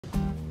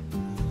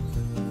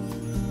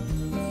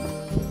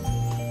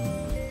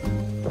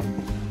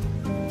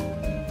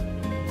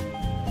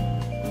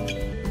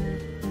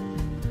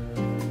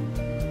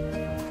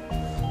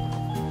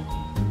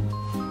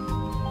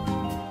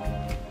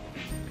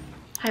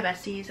Hi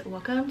besties,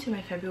 welcome to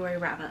my February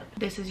wrap up.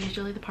 This is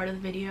usually the part of the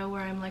video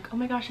where I'm like, oh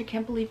my gosh, I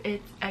can't believe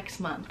it's X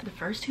month. The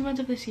first 2 months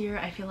of this year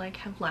I feel like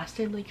have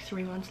lasted like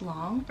 3 months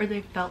long, or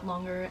they've felt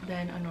longer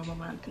than a normal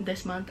month.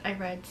 This month I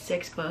read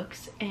 6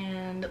 books,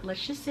 and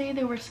let's just say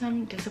there were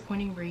some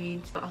disappointing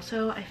reads, but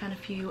also I found a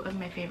few of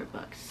my favorite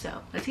books.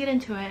 So let's get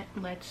into it.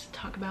 Let's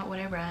talk about what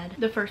I read.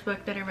 The first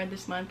book that I read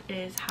this month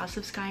is House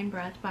of Sky and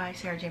Breath by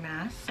Sarah J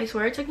Maas. I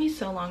swear it took me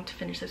so long to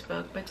finish this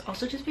book, but it's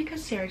also just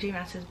because Sarah J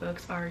Maas's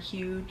books are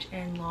huge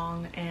and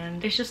long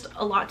and it's just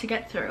a lot to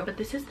get through. But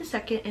this is the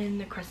second in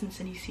the Crescent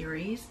City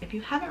series. If you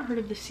haven't heard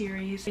of the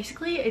series,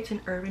 basically it's an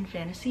urban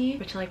fantasy,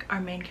 which like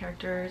our main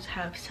characters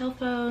have cell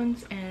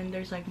phones and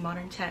there's like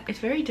modern tech. It's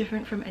very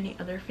different from any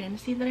other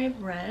fantasy that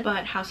I've read,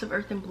 but House of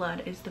Earth and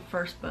Blood is the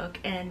first book,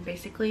 and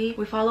basically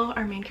we follow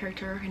our main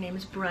character. Her name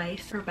is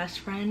Bryce. Her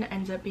best friend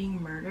ends up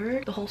being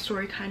murdered. The whole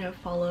story kind of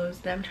follows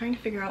them trying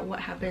to figure out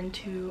what happened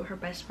to her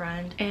best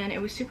friend, and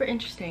it was super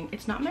interesting.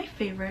 It's not my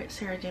favorite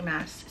Sarah J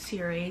Maas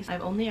series.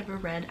 I've only ever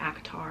read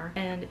ACOTAR,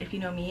 and if you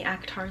know me,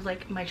 ACOTAR is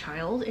like my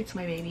child. It's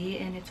my baby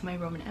and it's my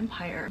Roman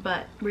Empire.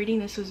 But reading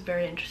this was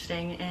very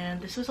interesting,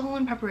 and this was all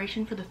in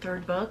preparation for the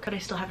third book, but I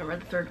still haven't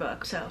read the third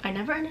book, so I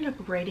never ended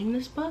up rating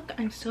this book.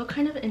 I'm still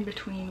kind of in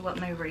between what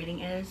my rating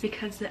is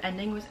because the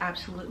ending was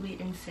absolutely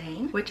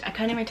insane, which I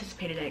kind of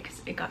anticipated it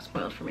because it got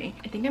spoiled for me.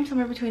 I think I'm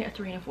somewhere between a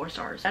 3 and a 4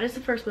 stars. That is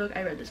the first book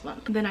I read this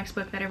month. The next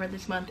book that I read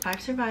this month,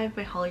 I've Survived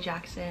by Holly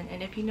Jackson,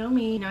 and if you know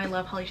me, you know I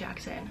love Holly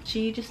Jackson.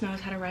 She just knows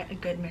how to write a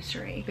good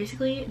mystery.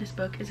 Basically, this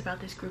book is about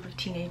this group of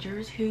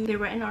teenagers who they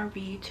rent an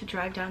RV to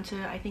drive down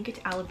to, I think it's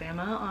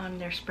Alabama, on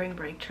their spring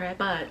break trip,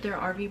 but their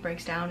RV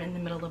breaks down in the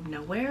middle of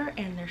nowhere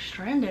and they're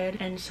stranded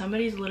and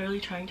somebody's literally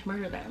trying to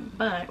murder them.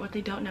 But what they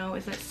don't know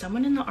is that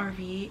someone in the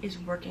RV is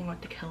working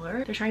with the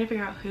killer. They're trying to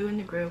figure out who in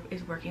the group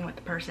is working with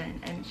the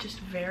person, and it's just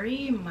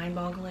very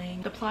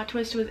mind-boggling. The plot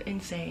twist was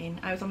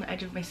insane. I was on the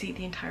edge of my seat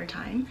the entire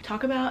time.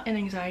 Talk about an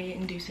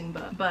anxiety-inducing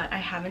book, but I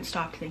haven't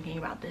stopped thinking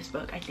about this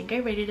book. I think I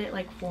rated it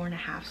like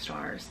 4.5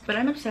 stars, but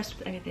I'm obsessed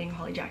with anything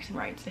Holly Jackson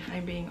writes, if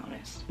I'm being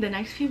honest. The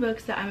next few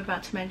books that I'm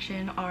about to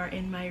mention are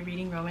in my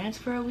Reading Romance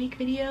for a Week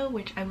video,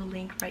 which I will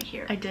link right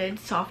here. I did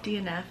Soft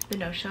DNF, The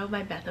No-Show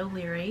by Beth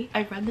O'Leary.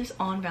 I read this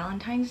on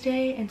Valentine's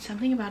Day and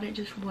something about it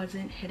just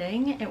wasn't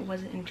hitting. It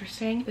wasn't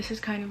interesting. This is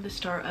kind of the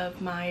start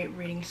of my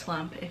reading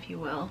slump, if you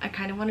will. I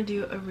kind of want to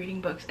do a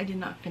reading books I did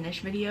not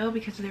finish video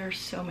because there are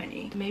so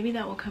many. Maybe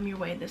that will come your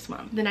way this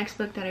month. The next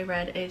book that I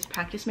read is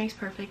Practice Makes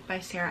Perfect by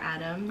Sarah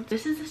Adams.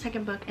 This is the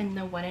second book in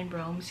the When in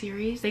Rome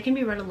series. They can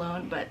be read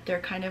alone, but they're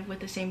kind of with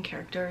the same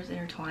characters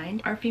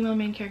intertwined. Our female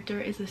main character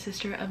is the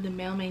sister of the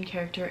male main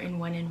character in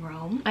When in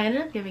Rome. I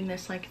ended up giving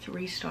this like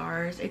 3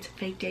 stars. It's a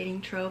fake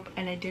dating trope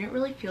and I didn't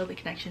really feel the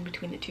connection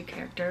between the two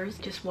characters.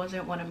 It just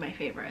wasn't one of my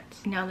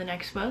favorites. Now the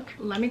next book,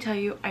 let me tell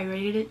you, I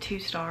rated it 2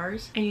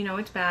 stars, and you know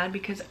it's bad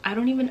because I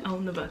don't even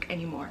own the book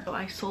anymore. So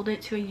I sold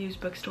it to a used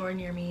bookstore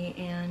near me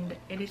and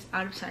it is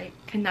out of sight,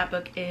 and that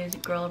book is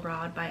Girl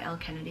Abroad by Elle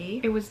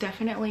Kennedy. It was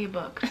definitely a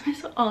book.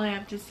 That's all I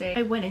have to say.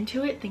 I went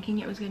into it thinking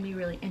it was going to be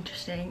really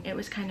interesting. It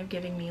was kind of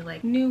giving me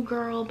like New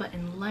Girl but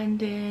in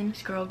London.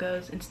 This girl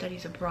goes and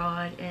studies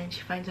abroad and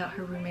she finds out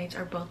her roommates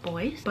are both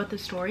boys, but the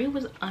story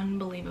was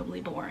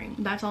unbelievably boring.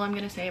 That's all I'm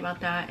gonna say about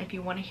that. If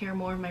you want to hear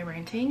more of my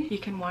ranting, you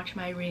can watch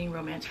my Reading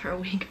Romance for a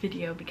Week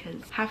video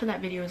because half of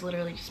that video is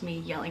literally just me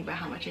yelling about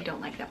how much I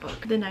don't like that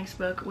book. The next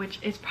book, which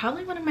is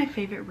probably one of my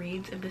favorite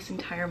reads of this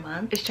entire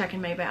month, is Check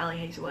and May by Ali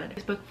Hazelwood.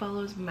 This book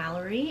follows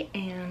Mallory,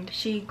 and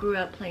she grew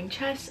up playing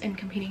chess and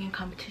competing in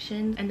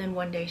competitions, and then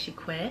one day she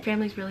quit.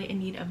 Family's really in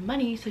need of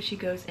money, so she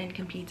goes and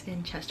competes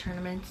in chess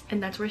tournaments,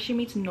 and that's where she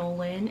meets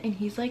Nolan, and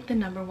he's like the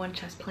 #1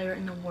 chess player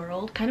in the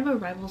world. Kind of a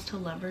rivals to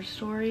lovers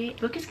story.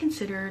 The book is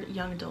considered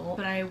young adult,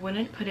 but I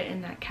wouldn't put it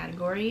in that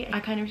category. I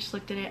kind of just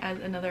looked at it as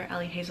another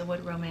Ali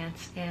Hazelwood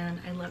romance, and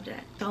I loved it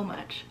so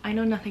much. I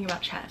know nothing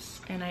about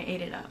chess and I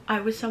ate it up. I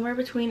was somewhere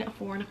between a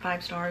 4 and a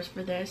 5 stars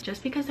for this,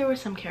 just because there were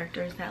some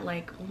characters that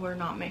like were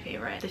not my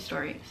favorite. This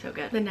story is so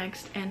good. The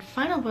next and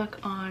final book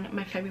on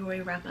my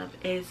February wrap up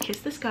is Kiss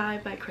the Sky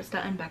by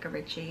Krista and Becca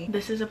Ritchie.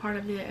 This is a part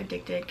of the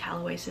Addicted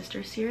Calloway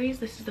Sisters series.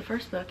 This is the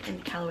first book in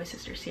the Calloway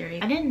Sisters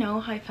series. I didn't know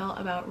how I felt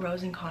about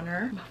Rose and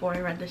Connor before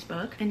I read this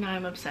book, and now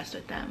I'm obsessed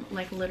with them.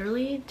 Like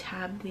literally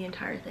tabbed the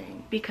entire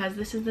thing. Because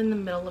this is in the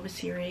middle of a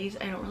series,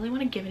 I don't really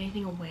want to give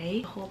anything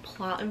away. The whole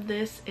plot of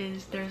this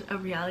is there's a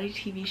reality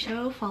TV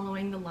show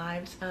following the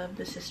lives of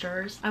the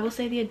sisters. I will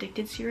say the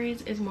Addicted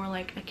series is more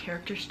like a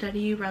character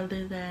study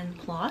rather than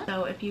plot.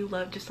 So if you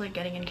love just like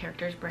getting in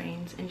characters'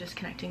 brains and just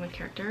connecting with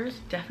characters,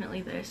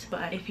 definitely this.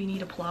 But if you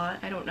need a plot,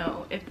 I don't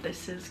know if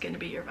this is gonna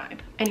be your vibe.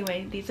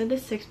 Anyway, these are the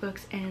 6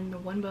 books and the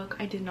 1 book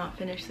I did not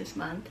finish this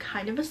month.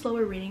 Kind of a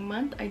slower reading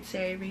month. I'd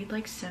say I read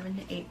like 7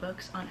 to 8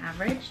 books on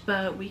average,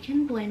 but we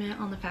can blame it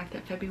on the fact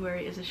that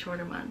February is a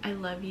shorter month. I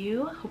love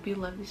you. Hope you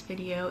love this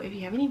video. If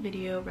you have any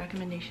video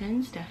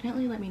recommendations,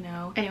 definitely let me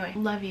know. Anyway,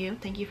 love you.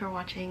 Thank you for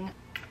watching.